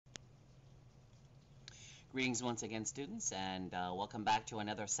Greetings once again, students, and welcome back to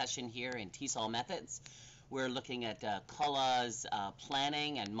another session here in TESOL Methods. We're looking at CALLA's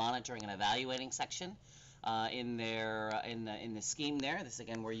planning and monitoring and evaluating section in the scheme there. This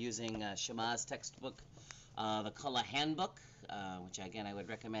again, we're using Shama's textbook, the CALLA handbook, which again I would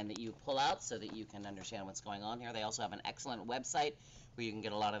recommend that you pull out so that you can understand what's going on here. They also have an excellent website where you can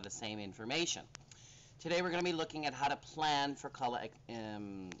get a lot of the same information. Today we're going to be looking at how to plan for CALLA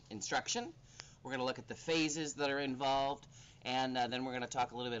instruction. We're going to look at the phases that are involved, and then we're going to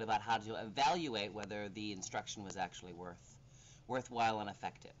talk a little bit about how to evaluate whether the instruction was actually worthwhile and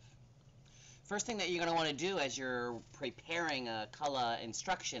effective. First thing that you're going to want to do as you're preparing CALLA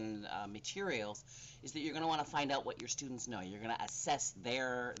instruction materials is that you're going to want to find out what your students know. You're going to assess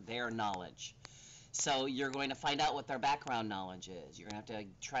their knowledge. So you're going to find out what their background knowledge is. You're going to have to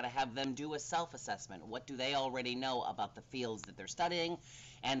try to have them do a self-assessment. What do they already know about the fields that they're studying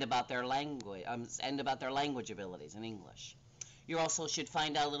and about their language abilities in English. You also should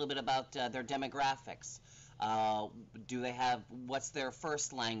find out a little bit about their demographics. What's their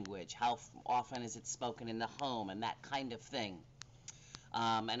first language? How often is it spoken in the home, and that kind of thing.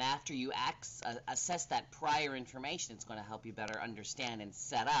 And after you assess that prior information, it's going to help you better understand and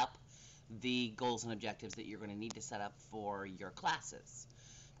set up the goals and objectives that you're going to need to set up for your classes.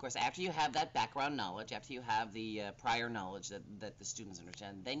 Of course, after you have that background knowledge, after you have the prior knowledge that the students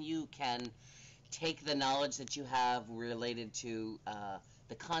understand, then you can take the knowledge that you have related to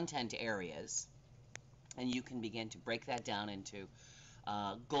the content areas, and you can begin to break that down into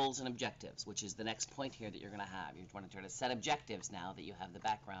goals and objectives, which is the next point here that you're going to have. You want to try to set objectives now that you have the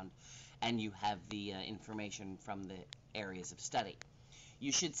background and you have the information from the areas of study.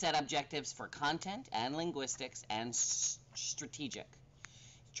 You should set objectives for content and linguistics and strategic.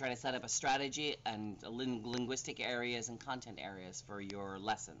 Try to set up a strategy and linguistic areas and content areas for your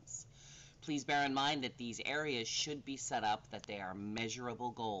lessons. Please bear in mind that these areas should be set up that they are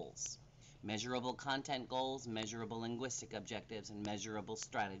measurable goals. Measurable content goals, measurable linguistic objectives, and measurable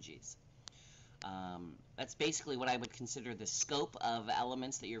strategies. That's basically what I would consider the scope of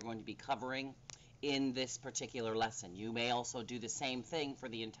elements that you're going to be covering in this particular lesson. You may also do the same thing for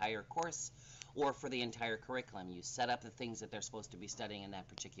the entire course or for the entire curriculum. You set up the things that they're supposed to be studying in that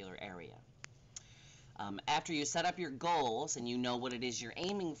particular area. After you set up your goals and you know what it is you're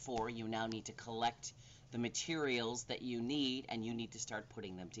aiming for, you now need to collect the materials that you need, and you need to start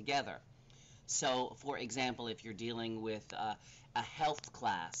putting them together. So, for example, if you're dealing with a health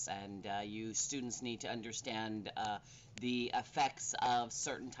class and you students need to understand the effects of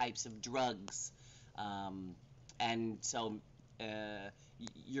certain types of drugs, and so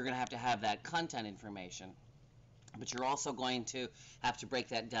you're going to have that content information, but you're also going to have to break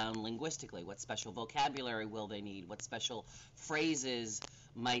that down linguistically. What special vocabulary will they need? What special phrases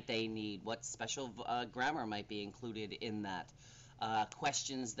might they need? What special grammar might be included in that?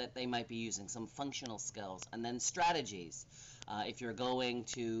 Questions that they might be using, some functional skills, and then strategies. If you're going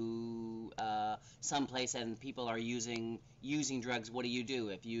to someplace and people are using drugs, what do?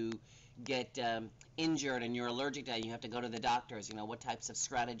 If you get injured and you're allergic to it, you have to go to the doctors. You know, what types of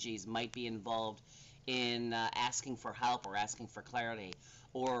strategies might be involved in asking for help or asking for clarity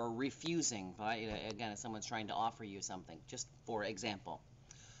or refusing, again, if someone's trying to offer you something, just for example.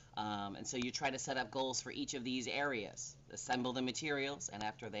 And so you try to set up goals for each of these areas, assemble the materials, and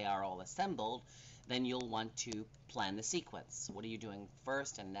after they are all assembled, then you'll want to plan the sequence. What are you doing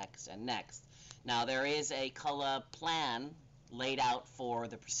first and next and next? Now, there is a CALLA plan laid out for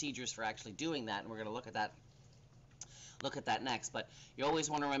the procedures for actually doing that, and we're going to look at that next. But you always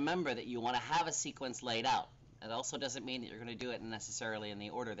want to remember that you want to have a sequence laid out. It also doesn't mean that you're going to do it necessarily in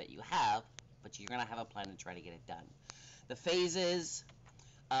the order that you have, but you're going to have a plan to try to get it done. The phases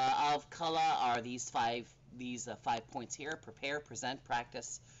of CALLA are these five points here: prepare, present,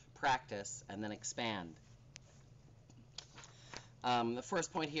 practice, and then expand. The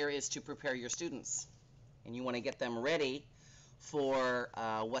first point here is to prepare your students, and you want to get them ready for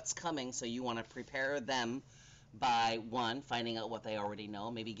what's coming. So you want to prepare them by, one, finding out what they already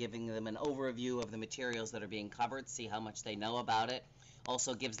know, maybe giving them an overview of the materials that are being covered, see how much they know about it.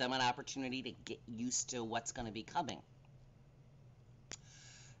 Also gives them an opportunity to get used to what's going to be coming.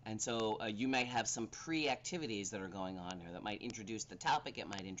 And so you may have some pre-activities that are going on here that might introduce the topic. It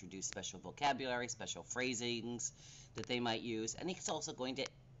might introduce special vocabulary, special phrasings that they might use, and it's also going to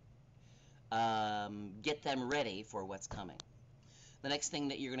get them ready for what's coming. The next thing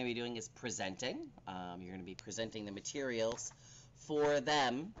that you're going to be doing is presenting. You're going to be presenting the materials for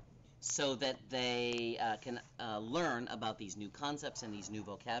them so that they can learn about these new concepts and these new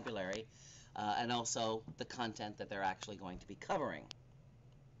vocabulary, and also the content that they're actually going to be covering.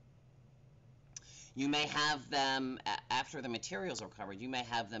 You may have them, after the materials are covered, you may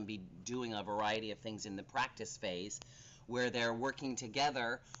have them be doing a variety of things in the practice phase where they're working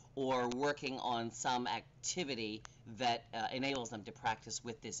together or working on some activity that enables them to practice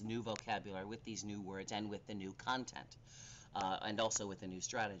with this new vocabulary, with these new words, and with the new content, and also with the new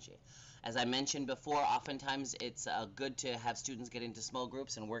strategy. As I mentioned before, oftentimes it's good to have students get into small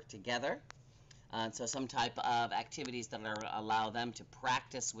groups and work together. So some type of activities that allow them to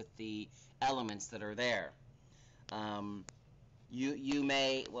practice with the elements that are there. You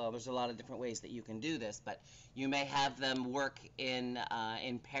may, well, there's a lot of different ways that you can do this, but you may have them work in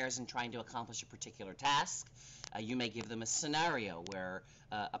pairs in trying to accomplish a particular task. You may give them a scenario where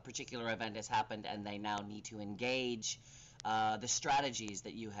a particular event has happened and they now need to engage the strategies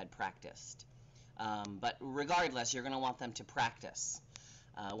that you had practiced. But regardless, you're going to want them to practice.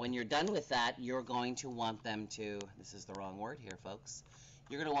 When you're done with that, you're going to want them to, this is the wrong word here, folks,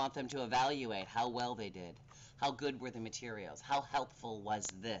 you're going to want them to evaluate how well they did. How good were the materials? How helpful was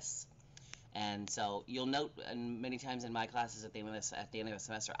this? And so you'll note, and many times in my classes at the end of the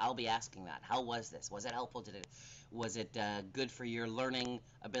semester, I'll be asking that. How was this? Was it helpful? Was it good for your learning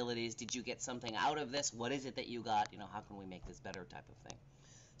abilities? Did you get something out of this? What is it that you got? You know, how can we make this better type of thing?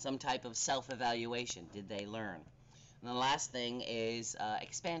 Some type of self-evaluation. Did they learn? And the last thing is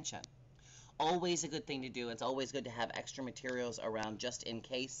expansion. Always a good thing to do. It's always good to have extra materials around just in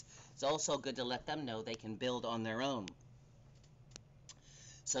case. It's also good to let them know they can build on their own.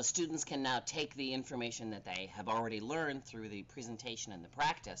 So students can now take the information that they have already learned through the presentation and the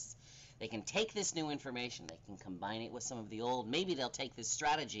practice. They can take this new information, they can combine it with some of the old. Maybe they'll take this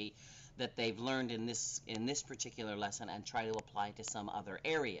strategy that they've learned in this particular lesson and try to apply it to some other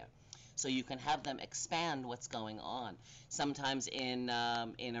area. So you can have them expand what's going on. Sometimes in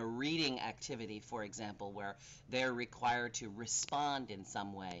a reading activity, for example, where they're required to respond in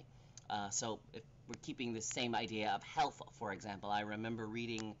some way. So if we're keeping the same idea of health, for example, I remember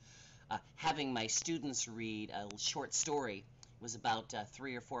reading, having my students read a short story. It was about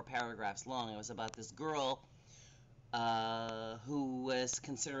 3 or 4 paragraphs long. It was about this girl who was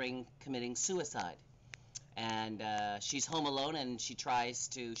considering committing suicide. And she's home alone, and she's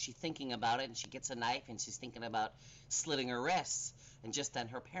thinking about it, and she gets a knife, and she's thinking about slitting her wrists. And just then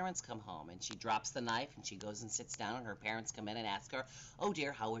her parents come home, and she drops the knife, and she goes and sits down, and her parents come in and ask her, "Oh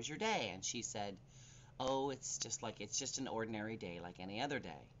dear, how was your day?" And she said, "Oh, it's just an ordinary day like any other day."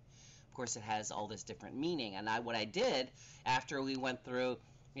 Of course, it has all this different meaning. And what I did after we went through,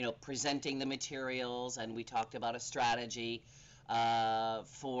 presenting the materials, and we talked about a strategy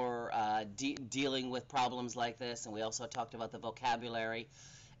for dealing with problems like this, and we also talked about the vocabulary.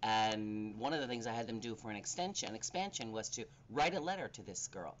 And one of the things I had them do for an expansion was to write a letter to this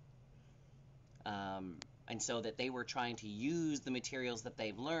girl. And so that they were trying to use the materials that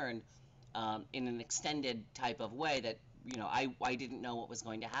they've learned in an extended type of way that, I didn't know what was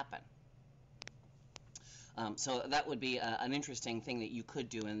going to happen. So that would be an interesting thing that you could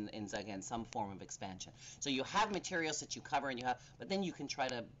do in again, some form of expansion. So you have materials that you cover, and but then you can try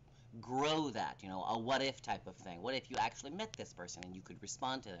to grow that, a what if type of thing. What if you actually met this person and you could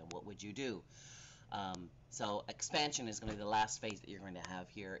respond to them? What would you do? So expansion is going to be the last phase that you're going to have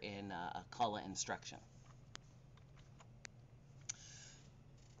here in a CALLA instruction.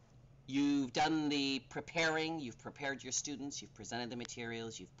 You've done the preparing, you've prepared your students, you've presented the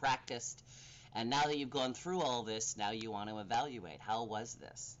materials, you've practiced, and now that you've gone through all this, now you want to evaluate. How was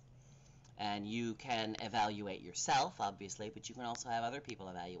this? And you can evaluate yourself, obviously, but you can also have other people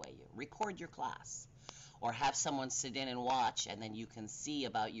evaluate you. Record your class, or have someone sit in and watch, and then you can see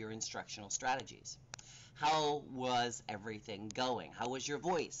about your instructional strategies. How was everything going? How was your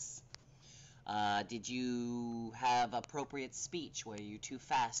voice? Did you have appropriate speech? Were you too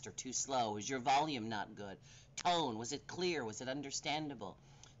fast or too slow? Was your volume not good? Tone, was it clear? Was it understandable?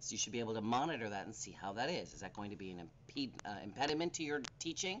 So you should be able to monitor that and see how that is. Is that going to be an impediment to your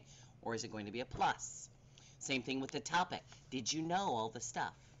teaching, or is it going to be a plus? Same thing with the topic. Did you know all the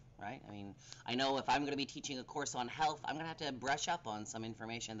stuff, right? I mean, I know if I'm going to be teaching a course on health, I'm going to have to brush up on some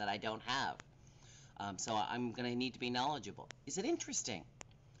information that I don't have. So I'm going to need to be knowledgeable. Is it interesting?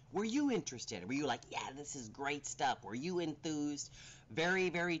 Were you interested? Were you like, yeah, this is great stuff? Were you enthused? Very,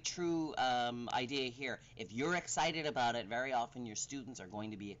 very true idea here. If you're excited about it, very often your students are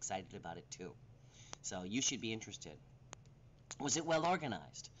going to be excited about it too. So you should be interested. Was it well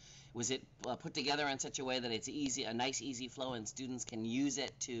organized? Was it put together in such a way that it's easy, a nice, easy flow, and students can use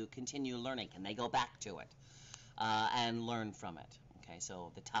it to continue learning? Can they go back to it and learn from it? Okay,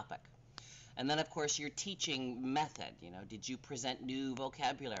 so the topic. And then, of course, your teaching method. Did you present new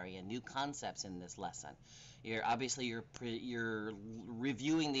vocabulary and new concepts in this lesson? Obviously you're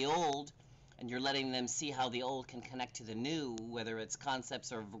reviewing the old and you're letting them see how the old can connect to the new, whether it's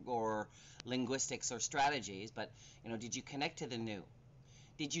concepts or linguistics or strategies. But, did you connect to the new?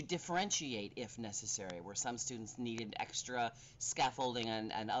 Did you differentiate if necessary, where some students needed extra scaffolding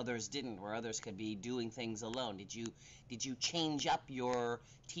and others didn't, where others could be doing things alone? Did you change up your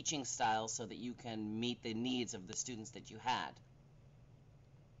teaching style so that you can meet the needs of the students that you had?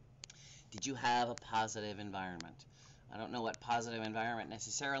 Did you have a positive environment? I don't know what positive environment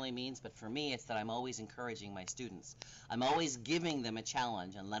necessarily means, but for me, it's that I'm always encouraging my students. I'm always giving them a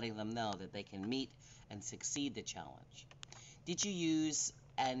challenge and letting them know that they can meet and succeed the challenge. Did you use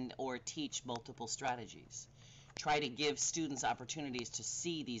or teach multiple strategies? Try to give students opportunities to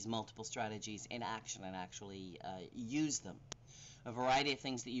see these multiple strategies in action and actually use them. A variety of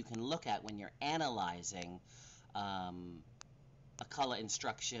things that you can look at when you're analyzing a CALLA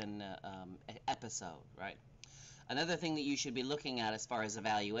instruction episode, right? Another thing that you should be looking at as far as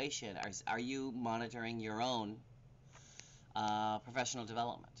evaluation are you monitoring your own professional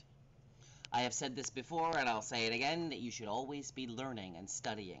development? I have said this before, and I'll say it again, that you should always be learning and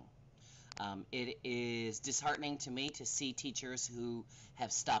studying. It is disheartening to me to see teachers who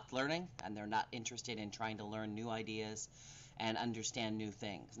have stopped learning and they're not interested in trying to learn new ideas and understand new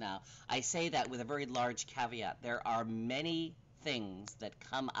things. Now, I say that with a very large caveat. There are many things that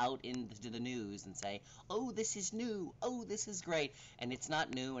come out into the news and say, oh, this is new, oh, this is great, and it's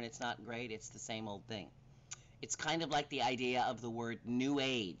not new and it's not great, it's the same old thing. It's kind of like the idea of the word New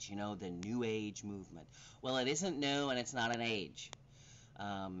Age, the New Age movement. Well, it isn't new and it's not an age.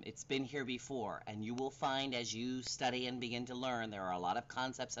 It's been here before, and you will find as you study and begin to learn, there are a lot of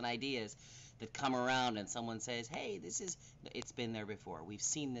concepts and ideas that come around and someone says, hey, it's been there before. We've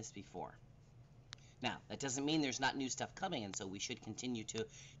seen this before. Now, that doesn't mean there's not new stuff coming, and so we should continue to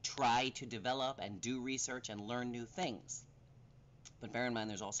try to develop and do research and learn new things. But bear in mind,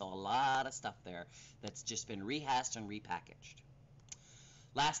 there's also a lot of stuff there that's just been rehashed and repackaged.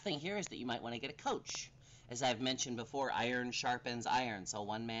 Last thing here is that you might want to get a coach. As I've mentioned before, iron sharpens iron, so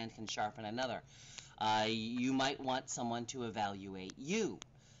one man can sharpen another. You might want someone to evaluate you.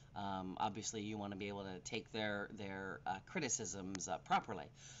 Obviously, you want to be able to take their criticisms properly.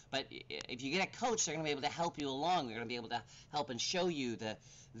 But if you get a coach, they're going to be able to help you along. They're going to be able to help and show you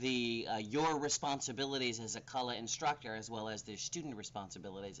your responsibilities as a CALLA instructor as well as the student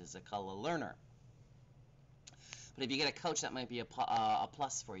responsibilities as a CALLA learner. But if you get a coach, that might be a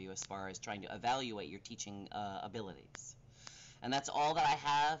plus for you as far as trying to evaluate your teaching abilities. And that's all that I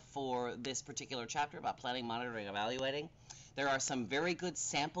have for this particular chapter about planning, monitoring, evaluating. There are some very good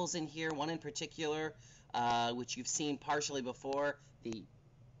samples in here, one in particular, which you've seen partially before, the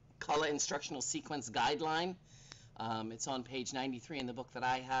CALLA Instructional Sequence Guideline. It's on page 93 in the book that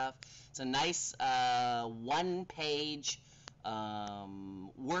I have. It's a nice one-page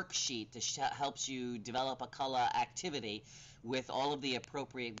worksheet that helps you develop a CALLA activity with all of the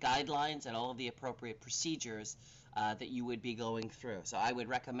appropriate guidelines and all of the appropriate procedures that you would be going through. So I would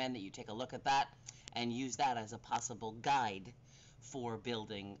recommend that you take a look at that and use that as a possible guide for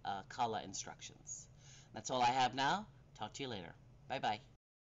building CALLA instructions. That's all I have now. Talk to you later. Bye-bye.